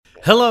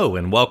Hello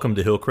and welcome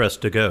to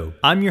Hillcrest To Go.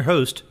 I'm your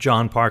host,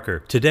 John Parker.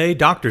 Today,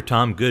 Dr.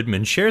 Tom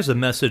Goodman shares a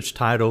message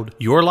titled,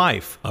 Your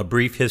Life, A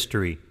Brief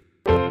History.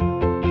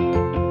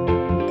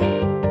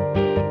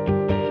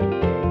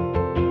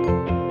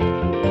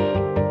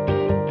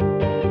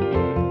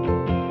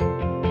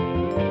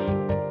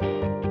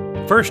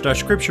 First, our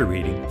scripture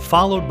reading,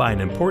 followed by an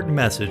important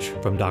message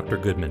from Dr.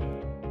 Goodman.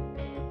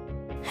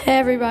 Hey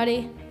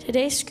everybody,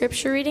 today's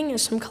scripture reading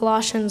is from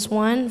Colossians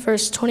 1,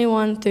 verse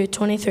 21 through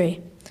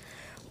 23.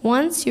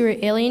 Once you were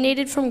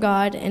alienated from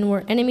God and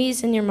were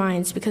enemies in your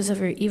minds because of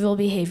your evil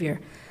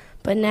behavior.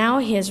 But now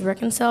he has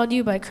reconciled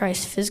you by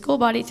Christ's physical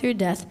body through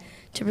death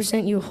to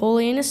present you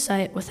holy in his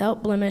sight,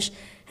 without blemish,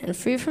 and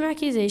free from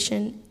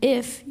accusation,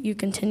 if you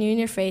continue in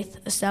your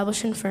faith,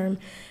 established and firm,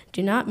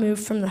 do not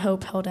move from the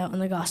hope held out in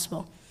the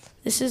gospel.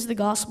 This is the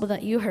gospel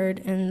that you heard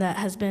and that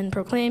has been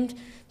proclaimed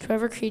to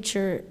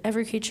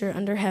every creature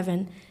under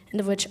heaven,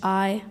 and of which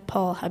I,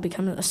 Paul, have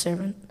become a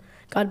servant.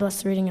 God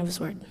bless the reading of his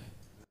word.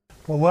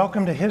 Well,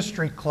 welcome to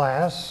history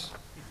class.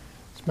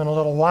 It's been a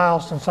little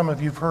while since some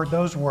of you have heard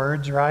those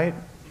words, right?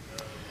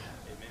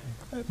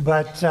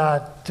 But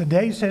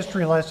today's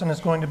history lesson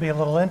is going to be a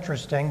little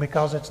interesting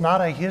because it's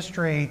not a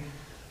history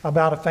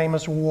about a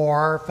famous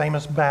war,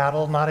 famous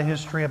battle, not a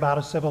history about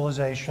a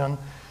civilization.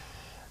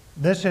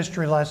 This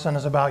history lesson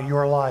is about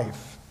your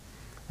life.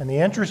 And the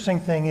interesting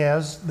thing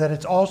is that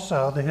it's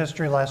also the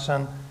history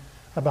lesson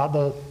about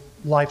the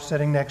life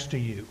sitting next to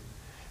you.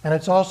 And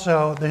it's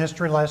also the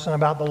history lesson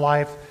about the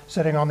life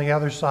sitting on the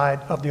other side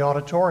of the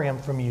auditorium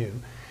from you.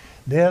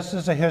 This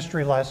is a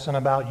history lesson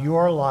about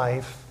your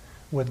life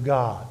with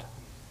God.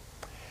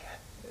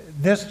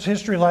 This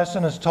history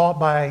lesson is taught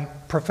by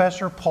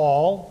Professor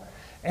Paul,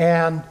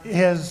 and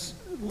his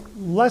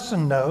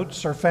lesson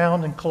notes are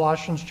found in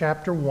Colossians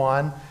chapter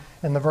 1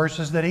 in the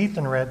verses that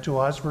Ethan read to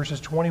us, verses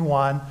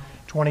 21,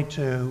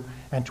 22,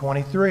 and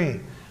 23,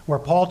 where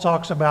Paul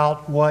talks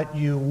about what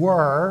you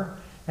were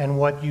and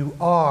what you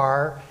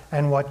are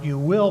and what you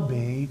will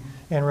be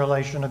in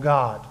relation to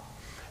God.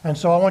 And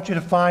so I want you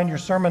to find your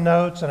sermon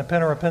notes and a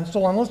pen or a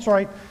pencil, and let's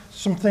write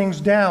some things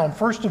down.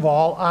 First of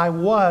all, I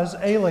was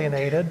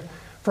alienated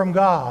from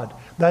God.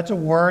 That's a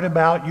word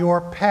about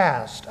your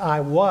past. I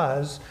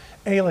was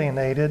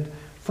alienated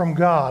from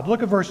God.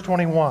 Look at verse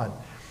 21.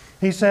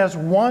 He says,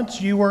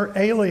 once you were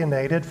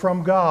alienated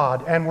from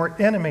God and were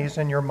enemies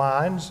in your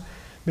minds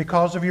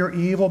because of your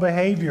evil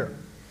behavior.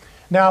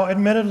 Now,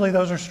 admittedly,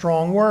 those are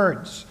strong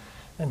words.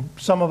 And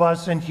some of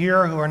us in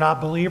here who are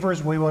not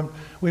believers, we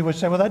would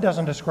say, well, that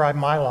doesn't describe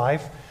my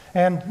life.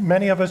 And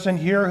many of us in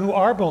here who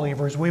are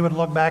believers, we would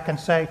look back and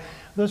say,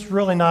 this is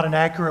really not an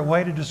accurate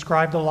way to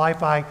describe the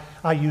life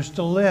I used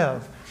to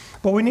live.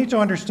 But we need to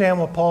understand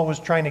what Paul was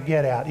trying to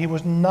get at. He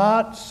was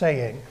not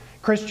saying,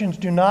 Christians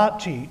do not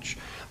teach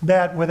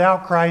that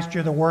without Christ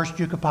you're the worst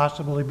you could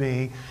possibly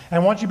be.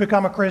 And once you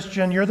become a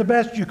Christian, you're the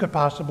best you could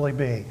possibly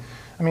be.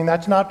 I mean,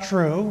 that's not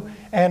true,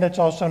 and it's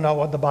also not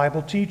what the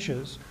Bible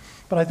teaches.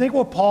 But I think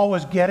what Paul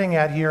was getting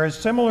at here is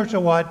similar to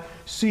what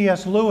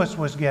C.S. Lewis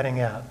was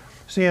getting at.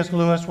 C.S.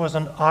 Lewis was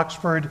an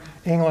Oxford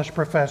English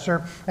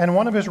professor, and in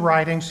one of his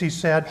writings he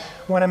said,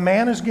 when a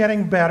man is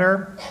getting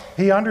better,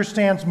 he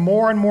understands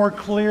more and more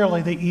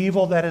clearly the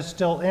evil that is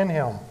still in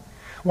him.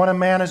 When a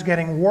man is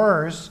getting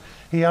worse,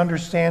 he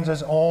understands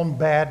his own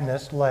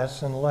badness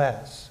less and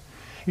less.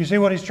 You see,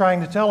 what he's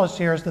trying to tell us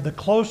here is that the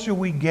closer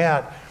we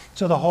get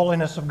to the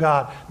holiness of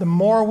God, the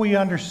more we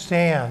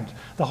understand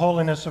the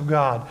holiness of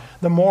God,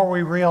 the more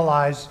we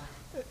realize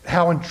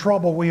how in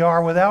trouble we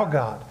are without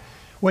God.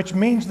 Which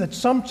means that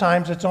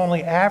sometimes it's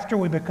only after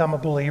we become a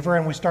believer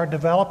and we start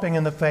developing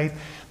in the faith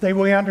that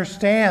we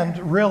understand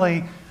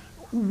really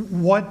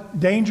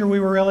what danger we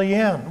were really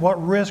in, what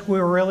risk we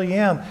were really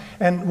in,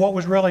 and what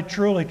was really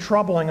truly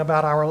troubling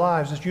about our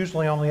lives. It's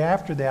usually only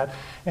after that,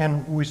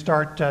 and we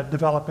start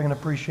developing an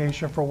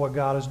appreciation for what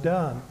God has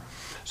done.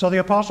 So the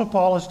Apostle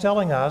Paul is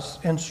telling us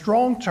in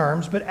strong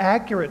terms, but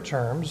accurate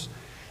terms,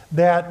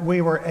 that we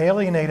were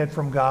alienated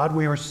from God,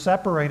 we were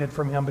separated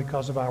from him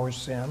because of our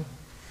sin.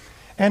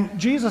 And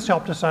Jesus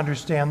helped us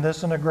understand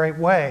this in a great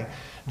way.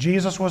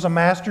 Jesus was a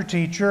master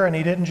teacher, and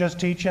he didn't just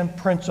teach in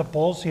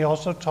principles, he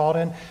also taught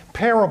in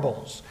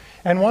parables.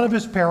 And one of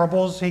his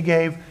parables, he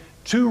gave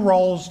two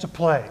roles to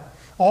play.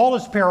 All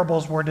his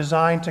parables were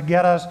designed to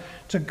get us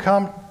to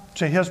come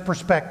to his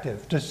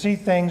perspective, to see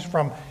things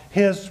from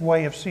his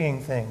way of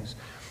seeing things.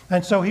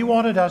 And so he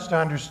wanted us to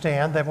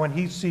understand that when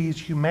he sees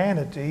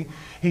humanity,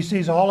 he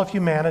sees all of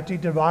humanity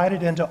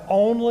divided into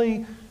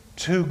only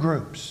two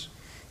groups.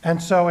 And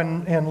so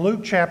in Luke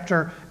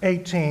chapter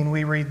 18,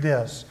 we read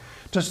this.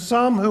 To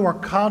some who are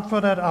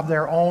confident of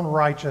their own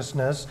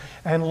righteousness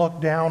and look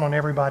down on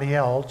everybody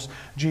else,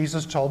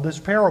 Jesus told this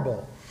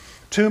parable.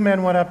 Two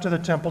men went up to the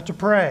temple to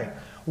pray,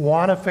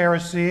 one a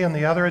Pharisee and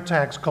the other a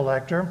tax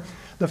collector.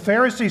 The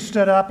Pharisee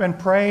stood up and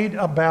prayed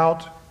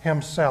about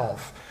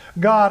himself.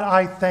 God,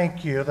 I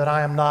thank you that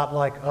I am not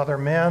like other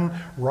men,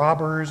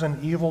 robbers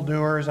and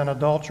evildoers and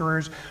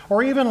adulterers,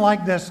 or even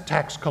like this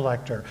tax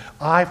collector.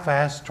 I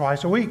fast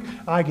twice a week.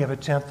 I give a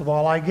tenth of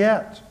all I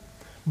get.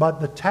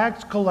 But the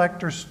tax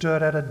collector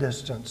stood at a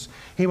distance.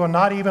 He would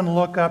not even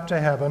look up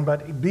to heaven,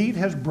 but beat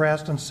his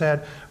breast and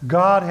said,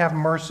 God, have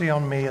mercy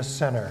on me, a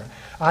sinner.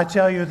 I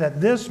tell you that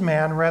this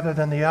man, rather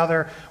than the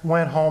other,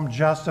 went home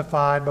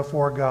justified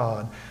before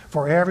God.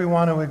 For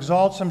everyone who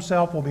exalts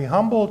himself will be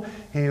humbled.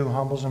 He who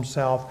humbles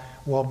himself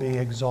will be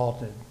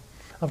exalted.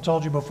 I've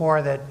told you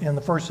before that in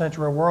the first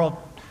century world,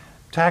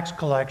 tax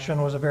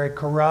collection was a very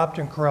corrupt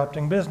and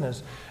corrupting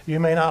business. You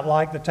may not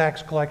like the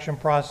tax collection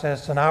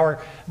process in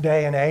our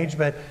day and age,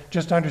 but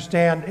just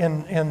understand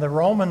in the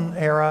Roman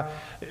era,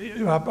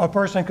 a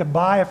person could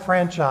buy a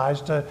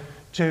franchise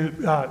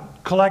to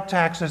collect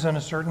taxes in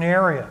a certain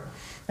area.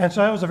 And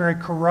so that was a very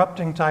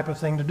corrupting type of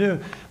thing to do,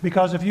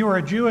 because if you were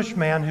a Jewish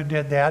man who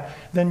did that,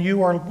 then you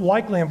were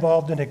likely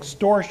involved in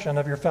extortion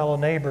of your fellow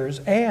neighbors,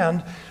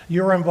 and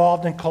you were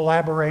involved in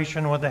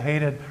collaboration with the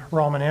hated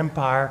Roman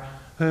Empire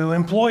who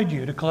employed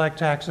you to collect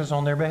taxes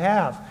on their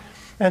behalf.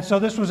 And so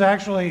this was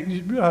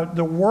actually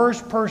the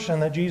worst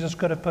person that Jesus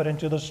could have put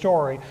into the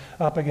story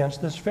up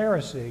against this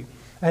Pharisee.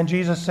 And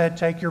Jesus said,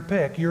 take your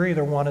pick. You're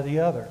either one or the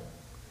other.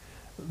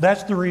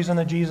 That's the reason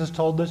that Jesus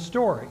told this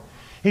story.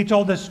 He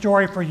told this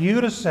story for you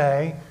to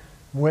say,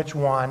 which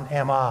one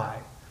am I?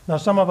 Now,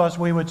 some of us,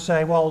 we would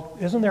say, well,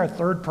 isn't there a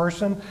third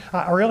person?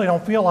 I really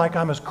don't feel like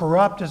I'm as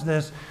corrupt as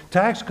this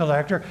tax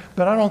collector,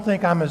 but I don't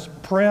think I'm as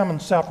prim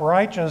and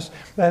self-righteous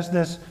as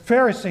this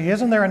Pharisee.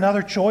 Isn't there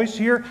another choice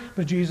here?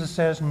 But Jesus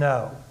says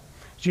no.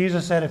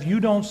 Jesus said, if you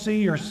don't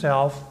see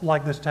yourself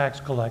like this tax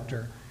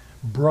collector,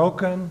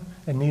 broken,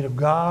 in need of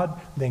God,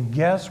 then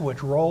guess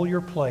which role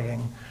you're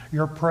playing.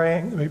 You're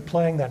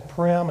playing that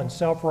prim and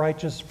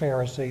self-righteous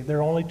Pharisee. There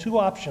are only two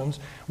options.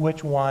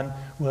 Which one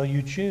will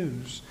you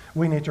choose?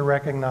 We need to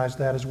recognize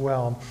that as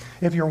well.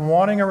 If you're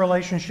wanting a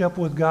relationship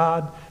with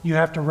God, you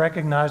have to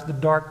recognize the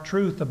dark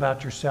truth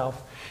about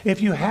yourself.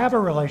 If you have a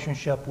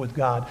relationship with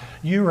God,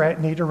 you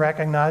need to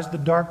recognize the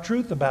dark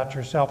truth about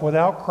yourself.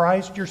 Without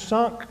Christ, you're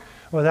sunk.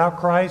 Without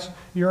Christ,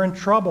 you're in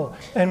trouble.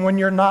 And when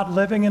you're not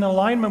living in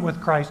alignment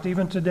with Christ,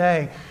 even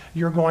today,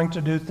 you're going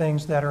to do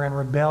things that are in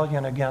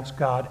rebellion against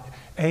God,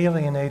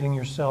 alienating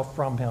yourself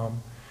from Him.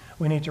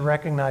 We need to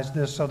recognize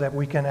this so that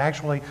we can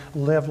actually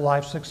live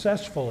life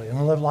successfully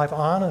and live life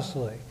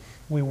honestly.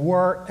 We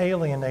were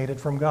alienated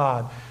from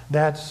God.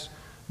 That's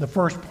the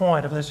first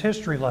point of this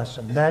history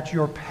lesson. That's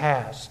your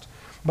past.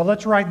 But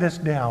let's write this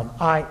down.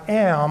 I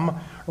am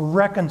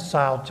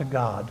reconciled to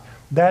God.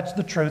 That's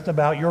the truth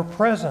about your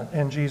present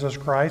in Jesus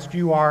Christ.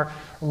 You are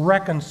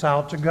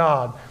reconciled to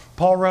God.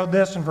 Paul wrote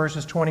this in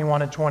verses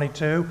 21 and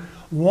 22.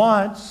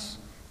 Once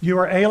you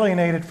were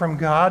alienated from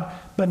God,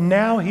 but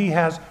now He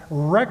has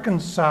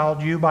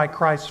reconciled you by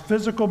Christ's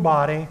physical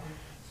body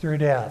through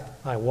death.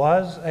 I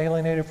was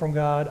alienated from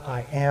God.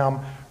 I am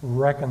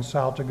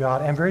reconciled to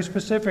God. And very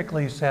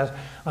specifically, he says,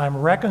 I'm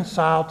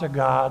reconciled to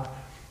God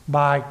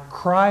by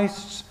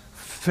Christ's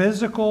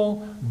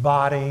physical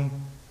body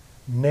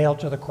nailed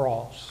to the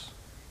cross.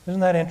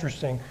 Isn't that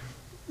interesting?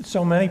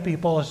 So many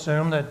people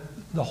assume that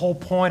the whole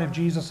point of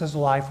Jesus'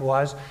 life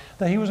was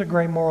that he was a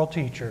great moral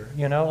teacher,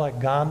 like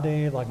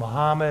Gandhi, like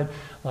Muhammad,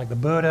 like the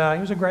Buddha.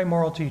 He was a great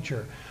moral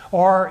teacher.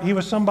 Or he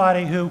was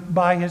somebody who,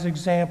 by his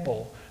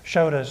example,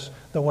 showed us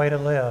the way to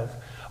live.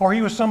 Or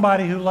he was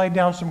somebody who laid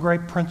down some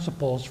great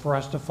principles for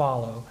us to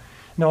follow.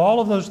 Now,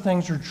 all of those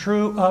things are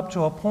true up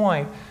to a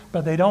point,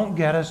 but they don't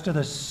get us to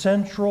the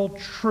central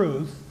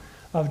truth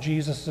of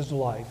Jesus'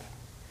 life.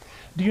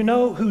 Do you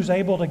know who's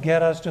able to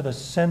get us to the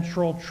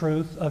central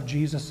truth of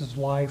Jesus'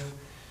 life?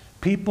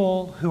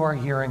 People who are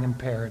hearing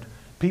impaired.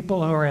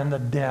 People who are in the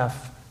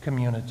deaf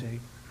community.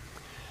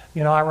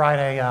 I write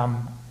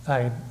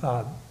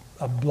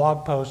a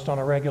blog post on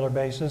a regular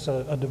basis,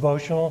 a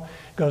devotional.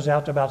 It goes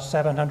out to about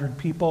 700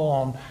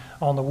 people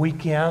on the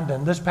weekend.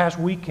 And this past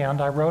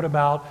weekend, I wrote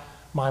about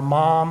my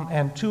mom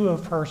and two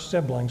of her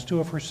siblings,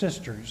 two of her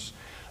sisters.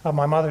 Of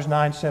my mother's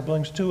 9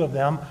 siblings, 2 of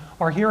them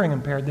are hearing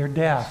impaired. They're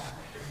deaf.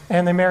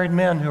 And they married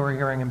men who are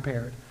hearing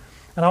impaired.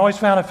 And I always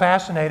found it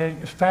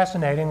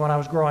fascinating when I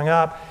was growing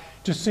up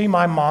to see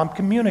my mom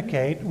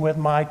communicate with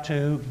my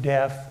 2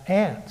 deaf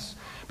aunts.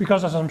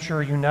 Because as I'm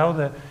sure you know,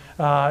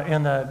 that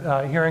in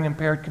the hearing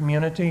impaired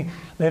community,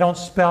 they don't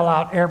spell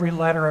out every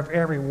letter of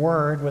every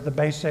word with the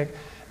basic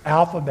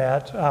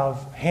alphabet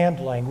of hand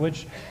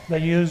language. They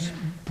use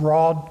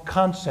broad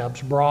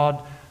concepts,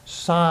 broad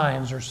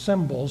signs or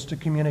symbols to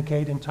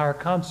communicate entire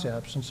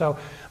concepts. And so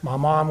my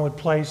mom would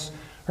place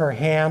her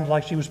hand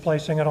like she was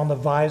placing it on the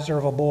visor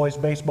of a boy's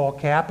baseball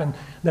cap, and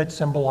that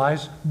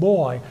symbolized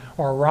boy.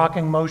 Or a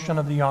rocking motion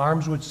of the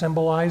arms would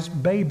symbolize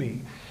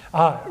baby.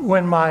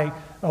 When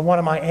one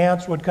of my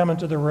aunts would come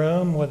into the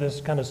room with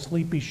this kind of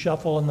sleepy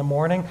shuffle in the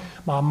morning,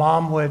 my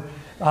mom would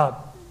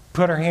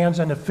put her hands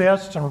into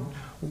fists and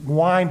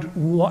wind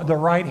the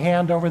right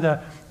hand over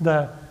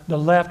the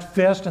left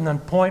fist and then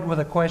point with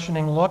a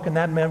questioning look, and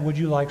that meant, would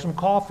you like some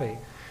coffee?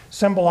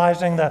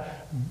 Symbolizing the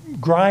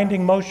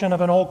grinding motion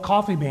of an old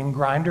coffee bean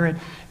grinder. An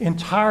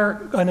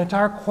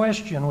entire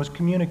question was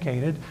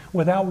communicated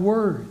without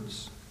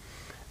words.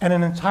 And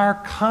an entire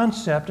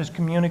concept is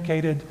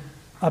communicated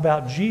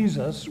about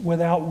Jesus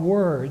without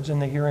words in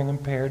the hearing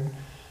impaired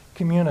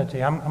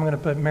community. I'm going to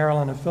put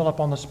Marilyn and Philip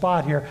on the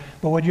spot here,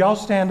 but would you all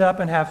stand up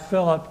and have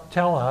Philip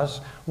tell us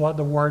what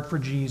the word for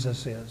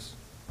Jesus is?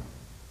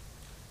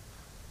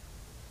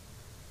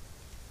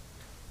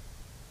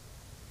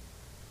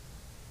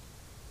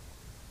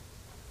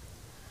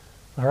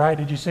 All right,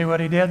 did you see what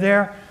he did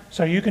there?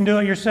 So you can do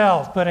it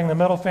yourself, putting the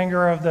middle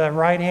finger of the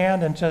right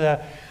hand into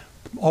the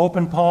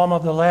open palm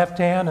of the left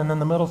hand, and then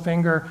the middle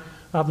finger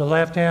of the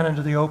left hand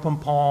into the open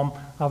palm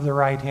of the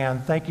right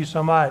hand. Thank you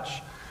so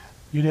much.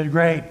 You did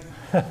great.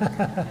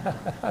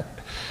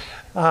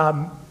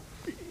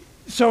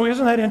 So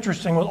isn't that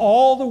interesting? With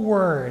all the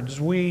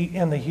words we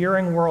in the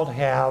hearing world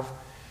have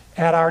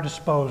at our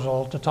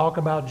disposal to talk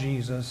about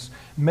Jesus,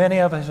 many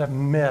of us have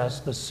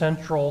missed the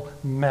central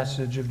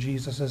message of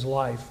Jesus'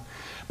 life.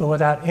 But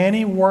without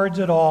any words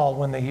at all,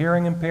 when the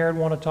hearing impaired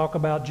want to talk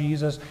about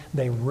Jesus,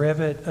 they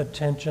rivet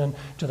attention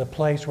to the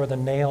place where the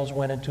nails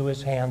went into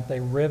his hand. They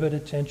rivet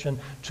attention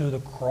to the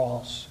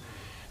cross.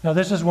 Now,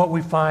 this is what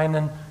we find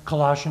in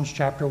Colossians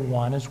chapter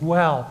 1 as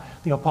well.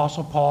 The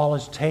Apostle Paul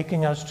is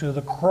taking us to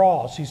the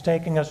cross. He's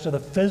taking us to the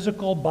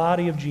physical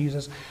body of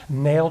Jesus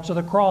nailed to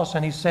the cross.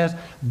 And he says,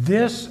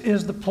 this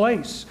is the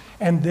place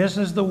and this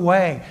is the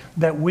way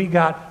that we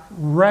got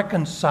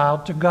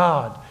reconciled to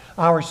God.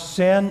 Our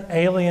sin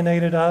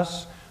alienated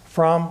us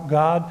from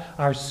God.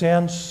 Our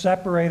sin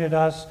separated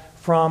us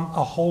from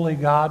a holy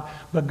God.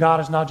 But God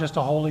is not just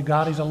a holy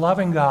God, he's a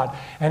loving God.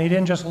 And he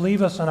didn't just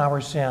leave us in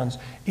our sins.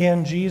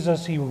 In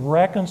Jesus, he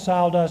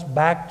reconciled us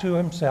back to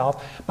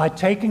himself by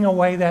taking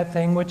away that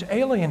thing which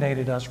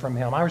alienated us from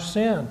him, our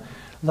sin,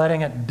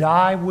 letting it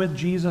die with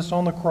Jesus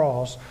on the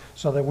cross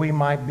so that we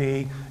might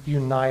be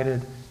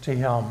united to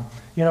him.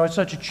 You know, it's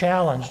such a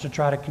challenge to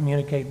try to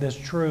communicate this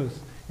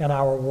truth in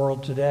our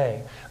world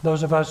today.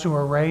 Those of us who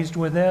were raised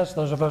with this,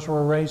 those of us who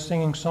were raised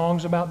singing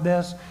songs about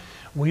this,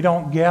 we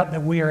don't get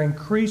that we are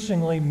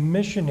increasingly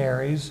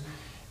missionaries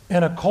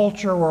in a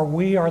culture where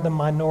we are the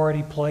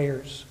minority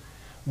players.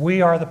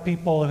 We are the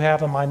people who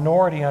have a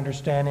minority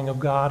understanding of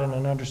God and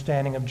an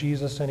understanding of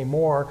Jesus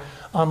anymore,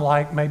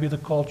 unlike maybe the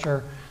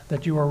culture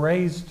that you were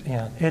raised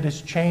in. It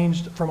has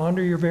changed from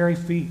under your very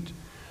feet.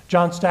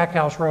 John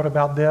Stackhouse wrote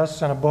about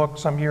this in a book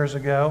some years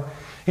ago.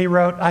 He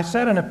wrote, I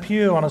sat in a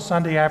pew on a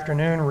Sunday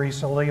afternoon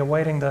recently,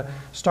 awaiting the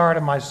start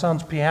of my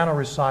son's piano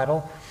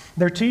recital.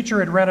 Their teacher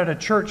had rented a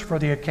church for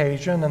the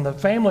occasion, and the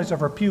families of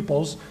her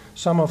pupils,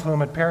 some of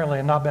whom apparently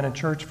had not been in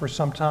church for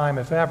some time,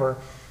 if ever,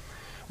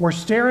 were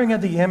staring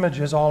at the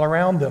images all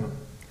around them.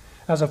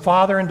 As a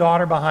father and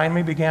daughter behind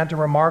me began to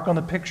remark on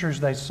the pictures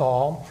they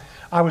saw,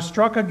 I was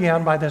struck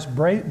again by this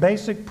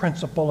basic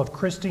principle of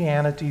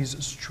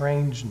Christianity's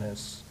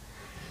strangeness.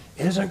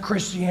 Isn't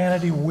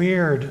Christianity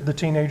weird? The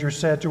teenager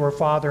said to her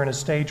father in a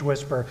stage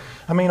whisper.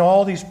 I mean,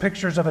 all these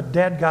pictures of a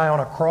dead guy on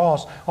a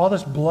cross, all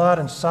this blood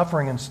and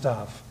suffering and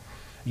stuff.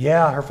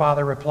 Yeah, her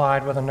father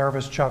replied with a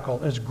nervous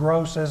chuckle. It's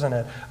gross, isn't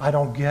it? I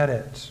don't get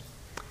it.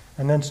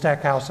 And then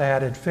Stackhouse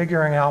added,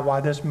 figuring out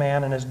why this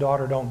man and his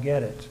daughter don't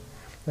get it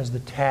is the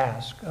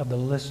task of the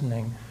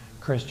listening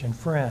Christian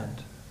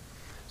friend.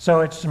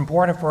 So it's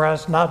important for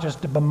us not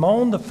just to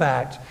bemoan the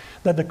fact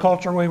that the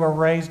culture we were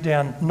raised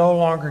in no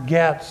longer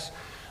gets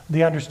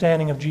the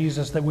understanding of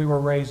Jesus that we were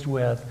raised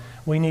with.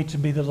 We need to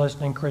be the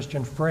listening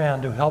Christian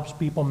friend who helps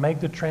people make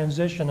the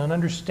transition and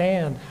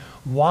understand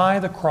why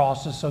the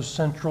cross is so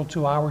central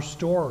to our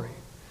story.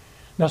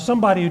 Now,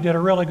 somebody who did a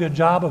really good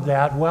job of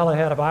that, well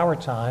ahead of our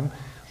time,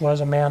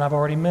 was a man I've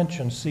already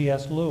mentioned,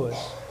 C.S. Lewis.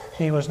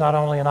 He was not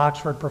only an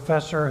Oxford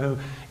professor who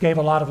gave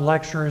a lot of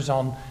lectures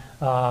on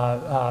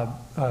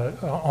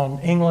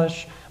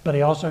English, but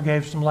he also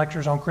gave some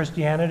lectures on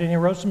Christianity, and he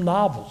wrote some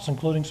novels,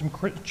 including some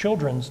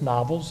children's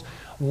novels,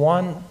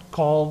 one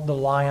called The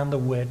Lion, the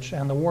Witch,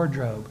 and the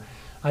Wardrobe.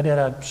 I did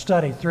a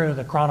study through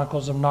the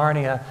Chronicles of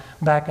Narnia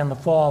back in the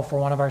fall for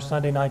one of our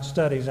Sunday night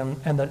studies, and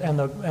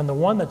the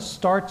one that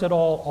starts it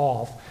all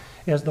off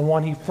is the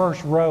one he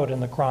first wrote in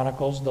the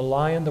Chronicles, The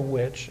Lion, the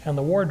Witch, and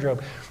the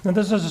Wardrobe. And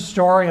this is a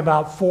story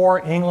about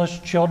 4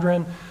 English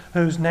children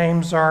whose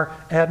names are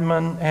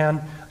Edmund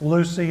and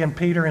Lucy and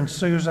Peter and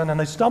Susan, and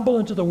they stumble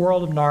into the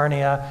world of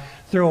Narnia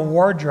through a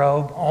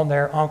wardrobe on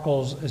their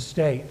uncle's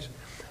estate.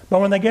 But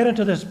when they get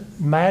into this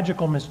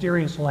magical,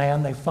 mysterious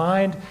land, they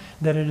find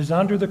that it is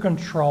under the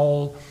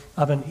control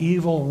of an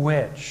evil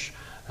witch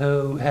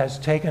who has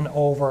taken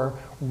over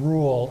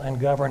rule and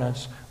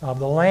governance of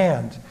the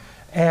land.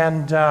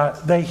 And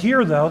they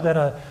hear, though, that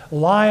a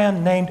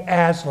lion named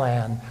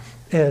Aslan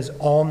is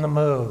on the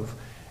move.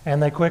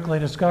 And they quickly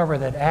discover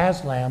that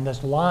Aslan,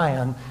 this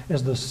lion,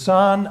 is the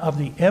son of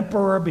the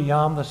emperor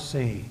beyond the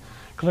sea.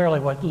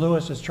 Clearly, what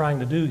Lewis is trying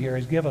to do here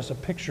is give us a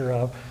picture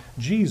of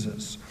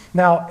Jesus.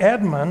 Now,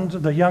 Edmund,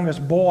 the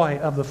youngest boy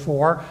of the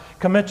 4,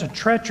 commits a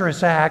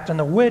treacherous act, and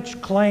the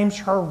witch claims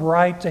her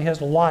right to his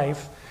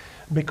life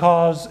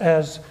because,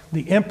 as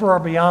the emperor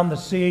beyond the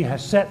sea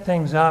has set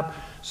things up,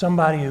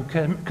 somebody who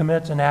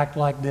commits an act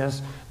like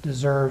this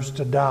deserves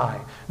to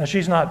die. Now,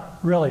 she's not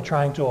really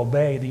trying to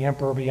obey the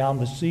emperor beyond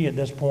the sea at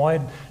this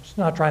point. She's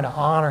not trying to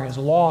honor his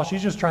law.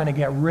 She's just trying to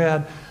get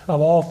rid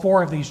of all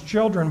 4 of these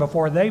children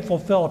before they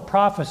fulfill a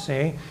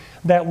prophecy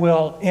that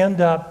will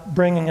end up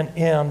bringing an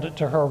end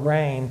to her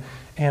reign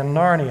in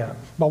Narnia.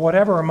 But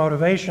whatever her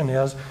motivation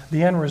is,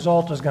 the end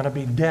result is going to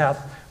be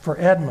death for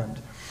Edmund.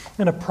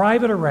 In a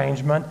private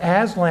arrangement,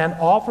 Aslan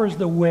offers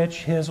the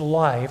witch his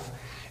life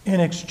in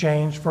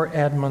exchange for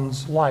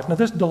Edmund's life. Now,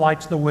 this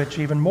delights the witch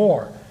even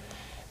more.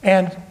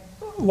 And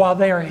while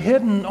they are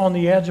hidden on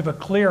the edge of a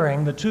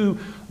clearing, the 2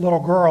 little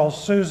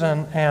girls,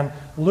 Susan and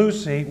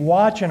Lucy,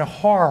 watch in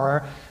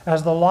horror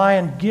as the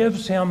lion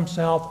gives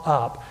himself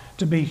up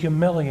to be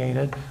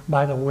humiliated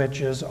by the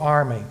witch's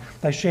army.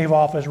 They shave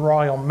off his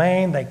royal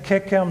mane, they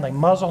kick him, they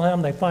muzzle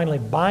him, they finally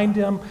bind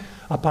him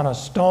upon a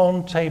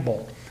stone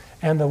table.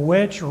 And the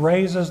witch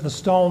raises the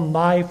stone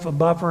knife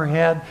above her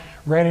head,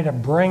 ready to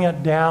bring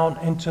it down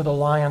into the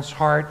lion's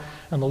heart.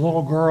 And the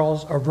little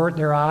girls avert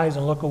their eyes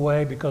and look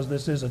away because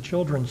this is a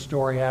children's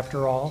story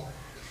after all.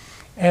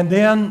 And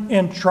then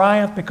in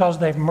triumph, because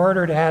they've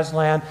murdered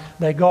Aslan,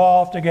 they go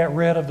off to get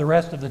rid of the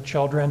rest of the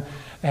children.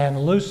 And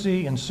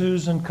Lucy and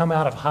Susan come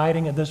out of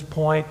hiding at this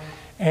point,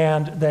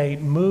 and they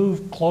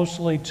move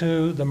closely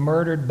to the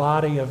murdered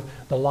body of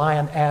the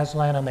lion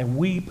Aslan, and they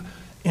weep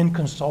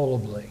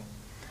inconsolably.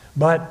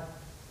 But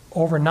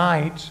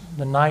overnight,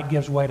 the night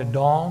gives way to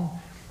dawn,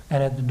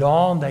 and at the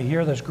dawn they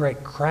hear this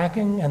great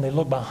cracking, and they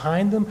look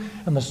behind them,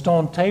 and the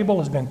stone table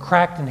has been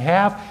cracked in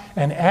half,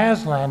 and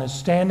Aslan is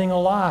standing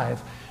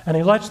alive. And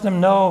he lets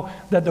them know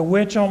that the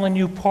witch only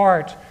knew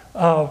part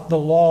of the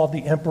law of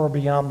the emperor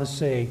beyond the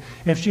sea.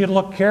 If she had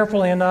looked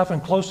carefully enough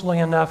and closely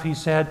enough, he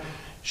said,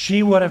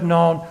 she would have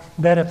known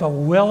that if a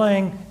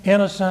willing,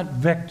 innocent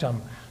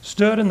victim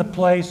stood in the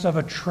place of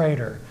a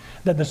traitor,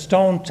 that the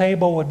stone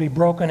table would be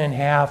broken in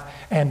half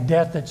and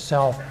death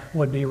itself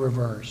would be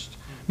reversed.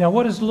 Now,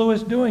 what is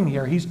Lewis doing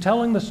here? He's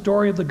telling the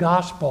story of the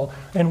gospel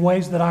in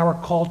ways that our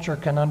culture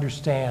can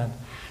understand.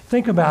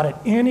 Think about it.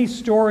 Any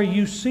story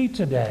you see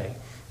today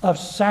of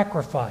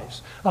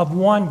sacrifice, of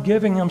one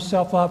giving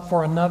himself up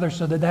for another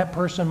so that that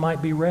person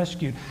might be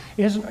rescued,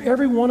 isn't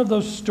every one of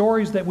those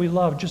stories that we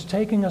love just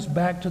taking us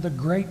back to the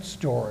great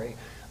story,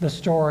 the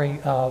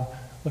story of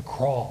the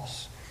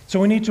cross? So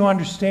we need to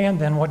understand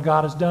then what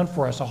God has done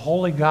for us. A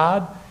holy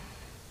God,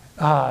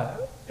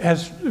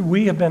 as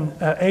we have been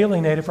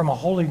alienated from a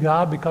holy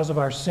God because of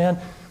our sin,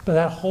 but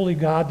that holy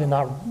God did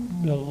not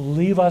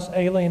leave us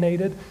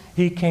alienated.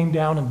 He came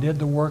down and did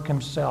the work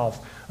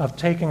himself of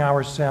taking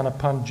our sin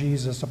upon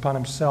Jesus, upon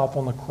himself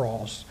on the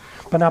cross.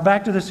 But now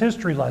back to this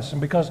history lesson,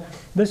 because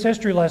this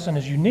history lesson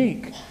is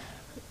unique.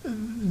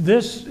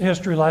 This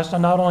history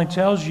lesson not only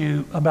tells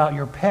you about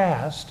your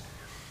past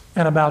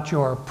and about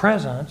your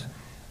present,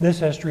 this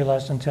history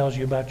lesson tells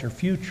you about your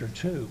future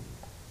too.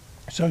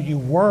 So you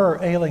were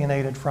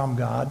alienated from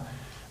God,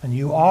 and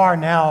you are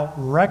now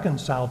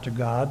reconciled to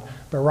God.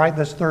 But write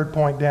this third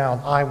point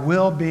down. I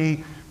will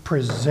be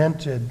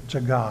presented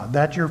to God.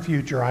 That's your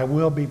future. I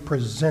will be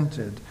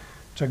presented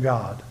to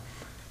God.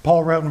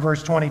 Paul wrote in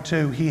verse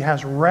 22, he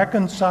has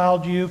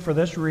reconciled you for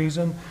this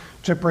reason,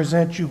 to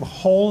present you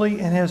holy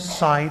in his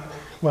sight,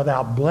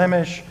 without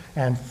blemish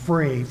and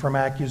free from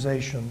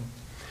accusation.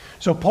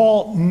 So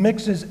Paul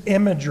mixes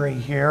imagery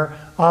here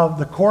of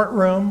the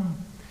courtroom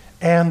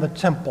and the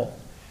temple.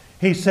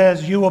 He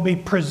says you will be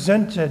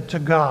presented to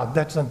God.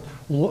 That's a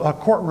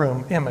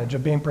courtroom image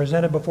of being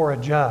presented before a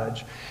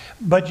judge.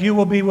 But you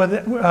will be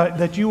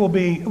that you will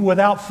be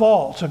without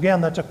fault.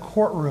 Again, that's a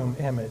courtroom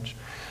image.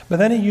 But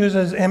then he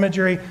uses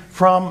imagery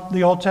from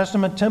the Old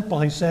Testament temple.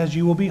 He says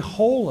you will be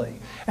holy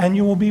and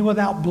you will be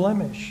without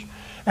blemish.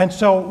 And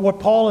so what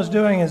Paul is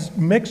doing is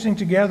mixing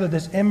together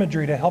this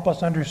imagery to help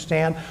us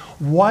understand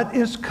what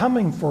is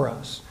coming for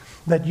us.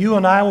 That you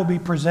and I will be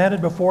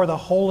presented before the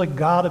holy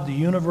God of the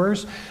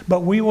universe,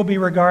 but we will be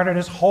regarded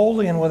as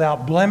holy and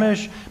without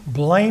blemish,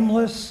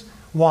 blameless.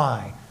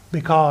 Why?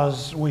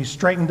 Because we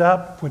straightened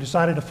up, we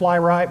decided to fly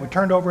right, we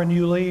turned over a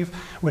new leaf,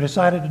 we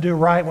decided to do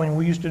right when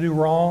we used to do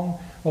wrong.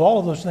 Well, all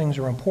of those things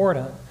are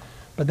important,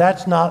 but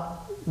that's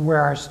not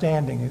where our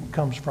standing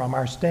comes from.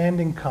 Our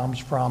standing comes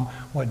from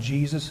what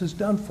Jesus has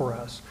done for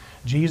us.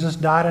 Jesus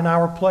died in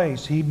our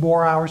place. He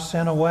bore our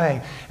sin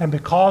away. And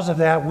because of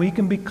that, we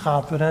can be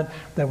confident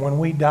that when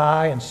we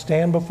die and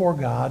stand before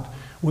God,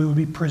 we will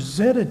be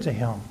presented to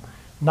him,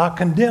 not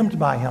condemned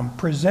by him,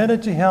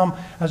 presented to him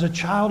as a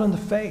child in the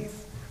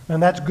faith.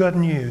 And that's good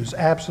news,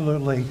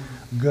 absolutely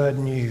good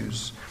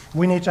news.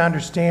 We need to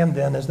understand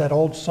then, as that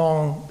old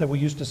song that we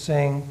used to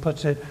sing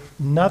puts it,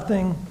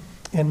 nothing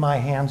in my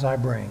hands I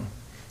bring,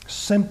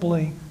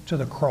 simply to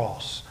the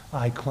cross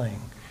I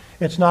cling.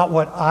 It's not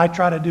what I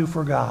try to do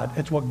for God.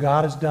 It's what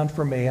God has done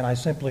for me. And I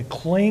simply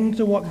cling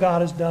to what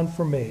God has done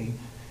for me.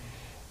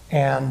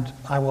 And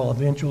I will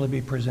eventually be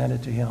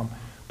presented to him.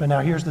 But now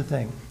here's the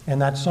thing. In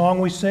that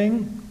song we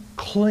sing,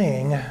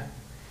 cling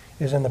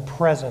is in the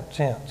present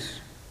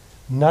tense.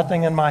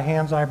 Nothing in my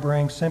hands I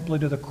bring, simply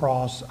to the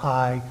cross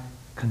I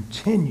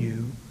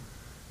continue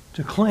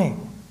to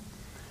cling.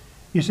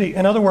 You see,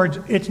 in other words,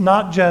 it's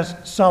not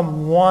just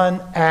some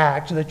one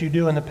act that you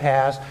do in the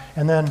past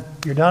and then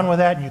you're done with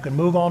that and you can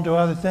move on to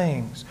other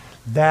things.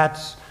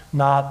 That's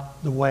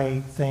not the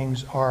way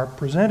things are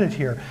presented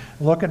here.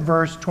 Look at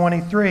verse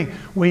 23.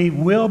 We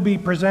will be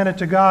presented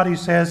to God, he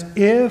says,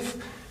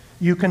 if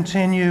you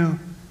continue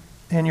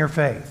in your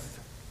faith.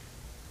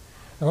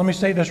 Now, let me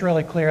say this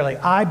really clearly.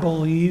 I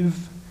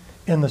believe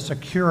in the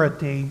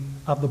security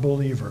of the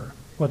believer,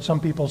 what some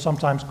people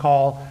sometimes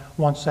call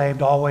once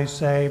saved, always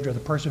saved, or the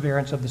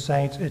perseverance of the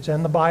saints. It's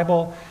in the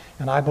Bible,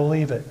 and I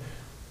believe it.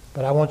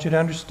 But I want you to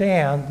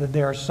understand that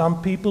there are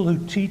some people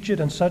who teach it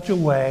in such a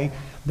way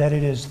that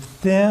it is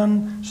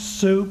thin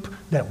soup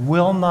that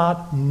will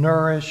not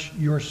nourish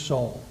your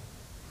soul.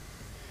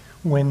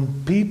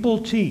 When people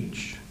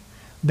teach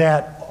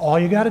that all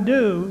you got to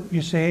do,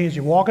 you see, is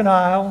you walk an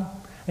aisle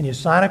and you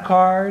sign a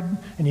card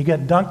and you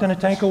get dunked in a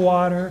tank of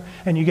water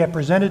and you get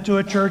presented to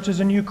a church as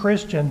a new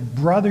Christian,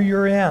 brother,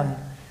 you're in.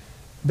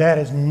 That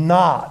is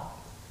not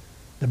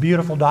the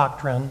beautiful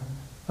doctrine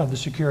of the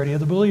security of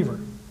the believer.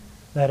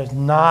 That is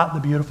not the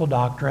beautiful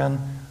doctrine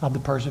of the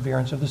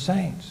perseverance of the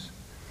saints.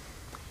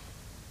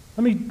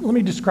 Let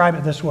me describe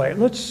it this way.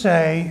 Let's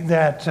say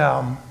that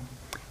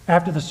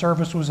after the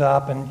service was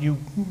up and you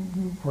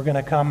were going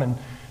to come and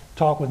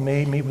talk with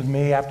me, meet with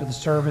me after the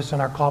service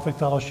in our coffee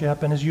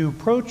fellowship, and as you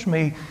approach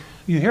me,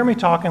 you hear me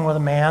talking with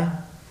a man,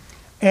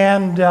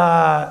 and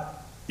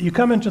you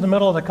come into the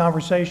middle of the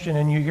conversation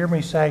and you hear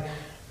me say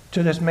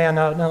to this man,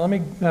 now let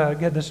me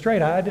get this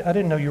straight. I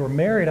didn't know you were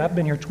married. I've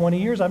been here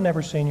 20 years. I've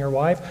never seen your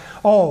wife.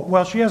 Oh,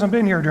 well, she hasn't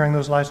been here during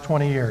those last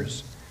 20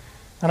 years.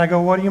 And I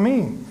go, what do you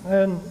mean?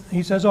 And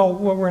he says, oh,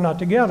 well, we're not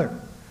together.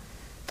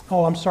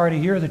 Oh, I'm sorry to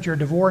hear that you're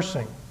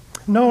divorcing.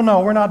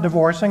 No, we're not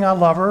divorcing. I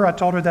love her. I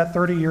told her that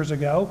 30 years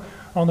ago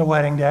on the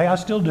wedding day. I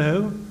still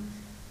do.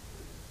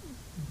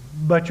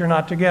 But you're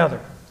not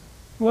together.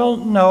 Well,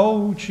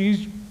 no,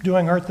 she's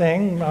doing her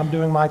thing. I'm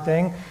doing my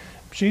thing.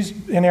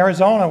 She's in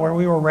Arizona where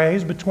we were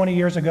raised, but 20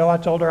 years ago I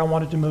told her I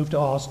wanted to move to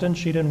Austin.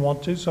 She didn't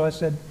want to, so I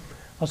said,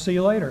 I'll see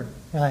you later.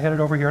 And I headed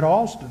over here to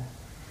Austin.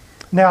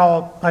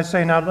 Now, I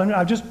say, now,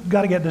 I've just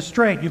got to get this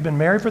straight. You've been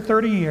married for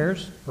 30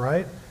 years,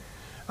 right?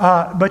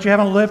 But you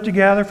haven't lived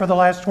together for the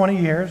last 20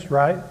 years,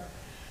 right?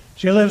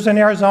 She lives in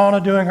Arizona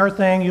doing her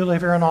thing. You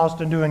live here in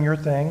Austin doing your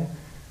thing.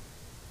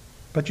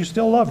 But you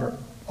still love her.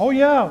 Oh,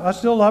 yeah, I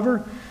still love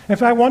her. In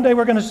fact, one day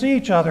we're going to see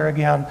each other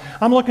again.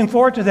 I'm looking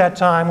forward to that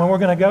time when we're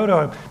going to go to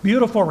a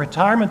beautiful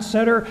retirement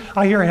center.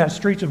 I hear it has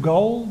streets of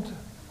gold.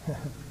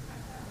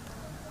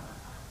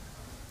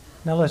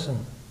 Now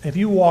listen, if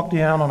you walked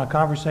in on a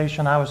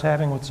conversation I was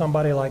having with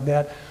somebody like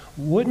that,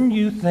 wouldn't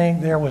you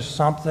think there was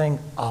something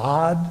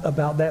odd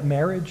about that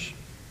marriage?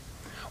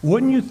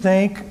 Wouldn't you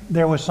think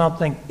there was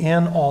something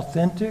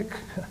inauthentic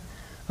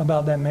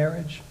about that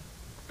marriage?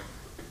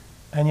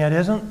 And yet,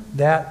 isn't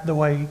that the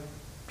way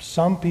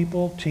some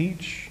people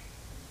teach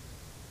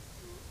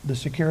the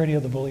security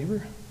of the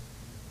believer?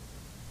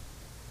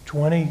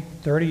 20,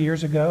 30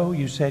 years ago,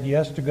 you said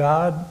yes to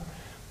God,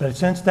 but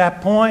since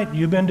that point,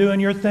 you've been doing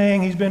your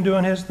thing, he's been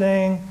doing his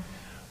thing.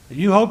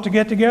 You hope to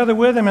get together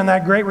with him in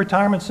that great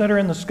retirement center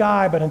in the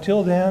sky, but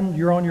until then,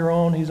 you're on your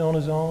own, he's on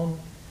his own.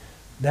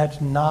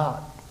 That's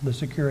not the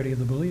security of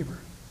the believer.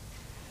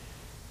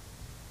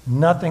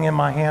 Nothing in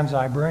my hands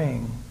I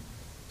bring.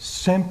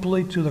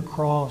 Simply to the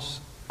cross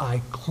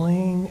I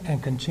cling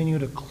and continue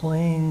to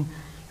cling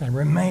and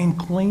remain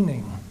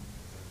clinging.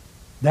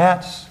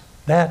 That's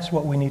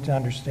what we need to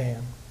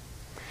understand.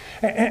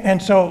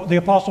 And so the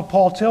Apostle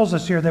Paul tells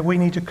us here that we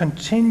need to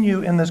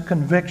continue in this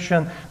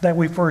conviction that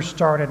we first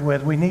started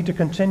with. We need to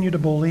continue to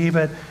believe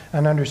it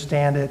and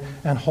understand it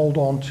and hold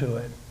on to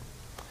it.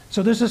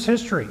 So this is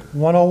History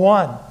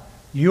 101.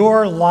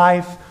 Your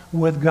life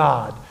with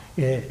God.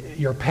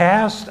 Your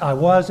past, I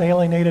was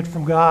alienated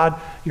from God.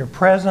 Your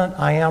present,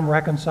 I am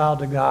reconciled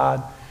to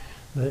God.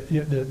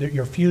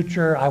 Your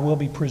future, I will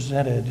be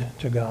presented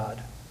to God.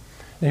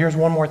 Now here's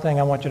one more thing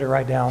I want you to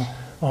write down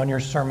on your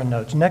sermon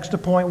notes. Next to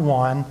point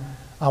 1,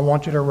 I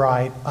want you to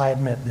write, I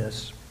admit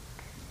this.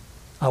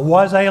 I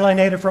was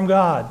alienated from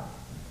God.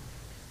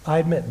 I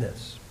admit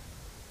this.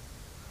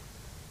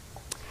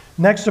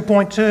 Next to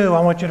point 2,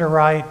 I want you to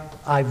write,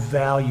 I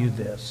value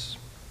this.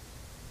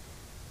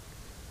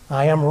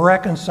 I am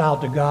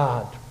reconciled to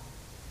God,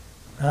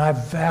 and I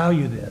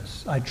value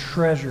this. I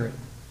treasure it.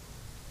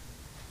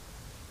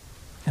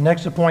 And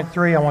next to point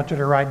 3, I want you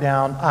to write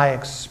down, I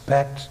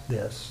expect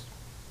this.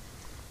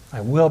 I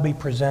will be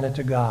presented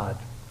to God.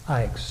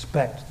 I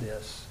expect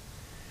this.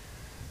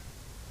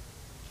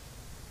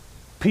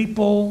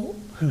 People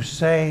who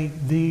say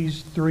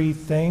these 3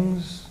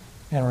 things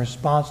in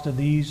response to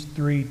these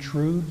 3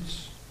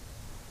 truths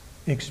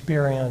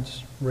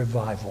experience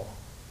revival.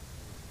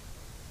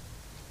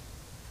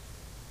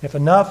 If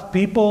enough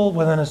people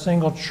within a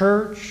single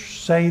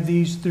church say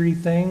these 3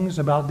 things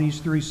about these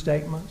 3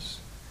 statements,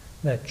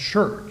 that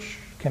church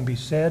can be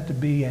said to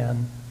be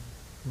in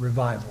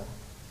revival.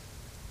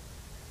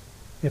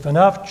 If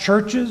enough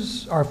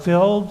churches are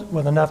filled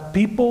with enough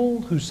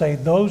people who say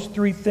those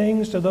 3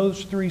 things to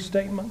those 3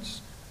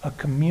 statements, a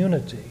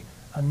community,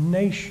 a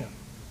nation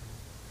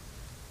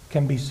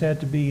can be said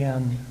to be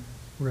in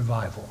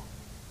revival.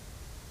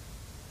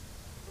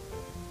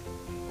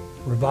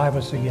 Revive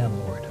us again,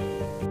 Lord.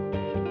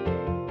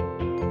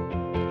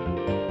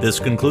 This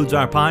concludes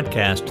our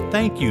podcast.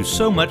 Thank you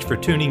so much for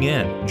tuning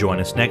in. Join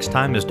us next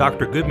time as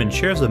Dr. Goodman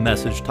shares a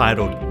message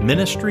titled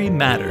Ministry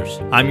Matters.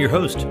 I'm your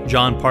host,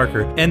 John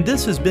Parker, and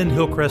this has been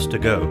Hillcrest to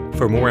Go.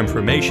 For more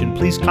information,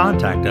 please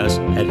contact us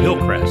at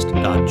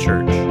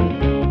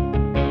hillcrest.church.